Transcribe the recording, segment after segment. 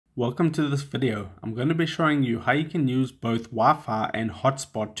Welcome to this video. I'm going to be showing you how you can use both Wi-Fi and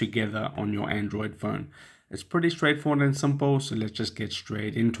hotspot together on your Android phone. It's pretty straightforward and simple, so let's just get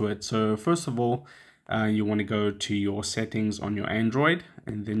straight into it. So first of all, you want to go to your settings on your Android,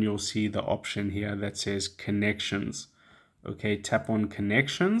 and then you'll see the option here that says connections. Okay, tap on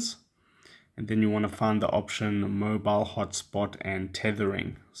connections. And then you want to find the option mobile hotspot and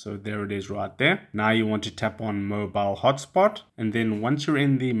tethering. So there it is right there. Now you want to tap on mobile hotspot. And then once you're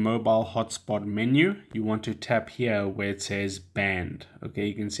in the mobile hotspot menu, you want to tap here where it says band. Okay,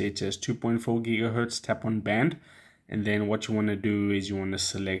 you can see it says 2.4 gigahertz, tap on band. And then what you want to do is you want to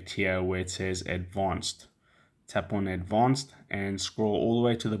select here where it says advanced. Tap on advanced and scroll all the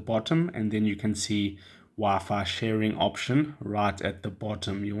way to the bottom, and then you can see Wi-Fi sharing option right at the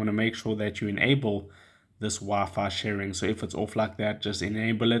bottom. You want to make sure that you enable this Wi-Fi sharing. So if it's off like that, just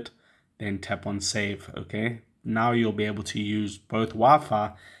enable it, then tap on save. Okay, now you'll be able to use both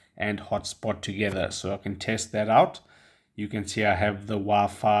Wi-Fi and hotspot together. So I can test that out. You can see I have the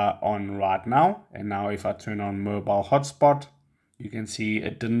Wi-Fi on right now, and now if I turn on mobile hotspot, you can see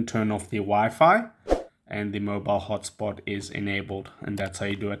it didn't turn off the Wi-Fi and the mobile hotspot is enabled, and that's how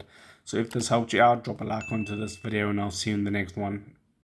you do it. So if this helped you out, drop a like onto this video and I'll see you in the next one.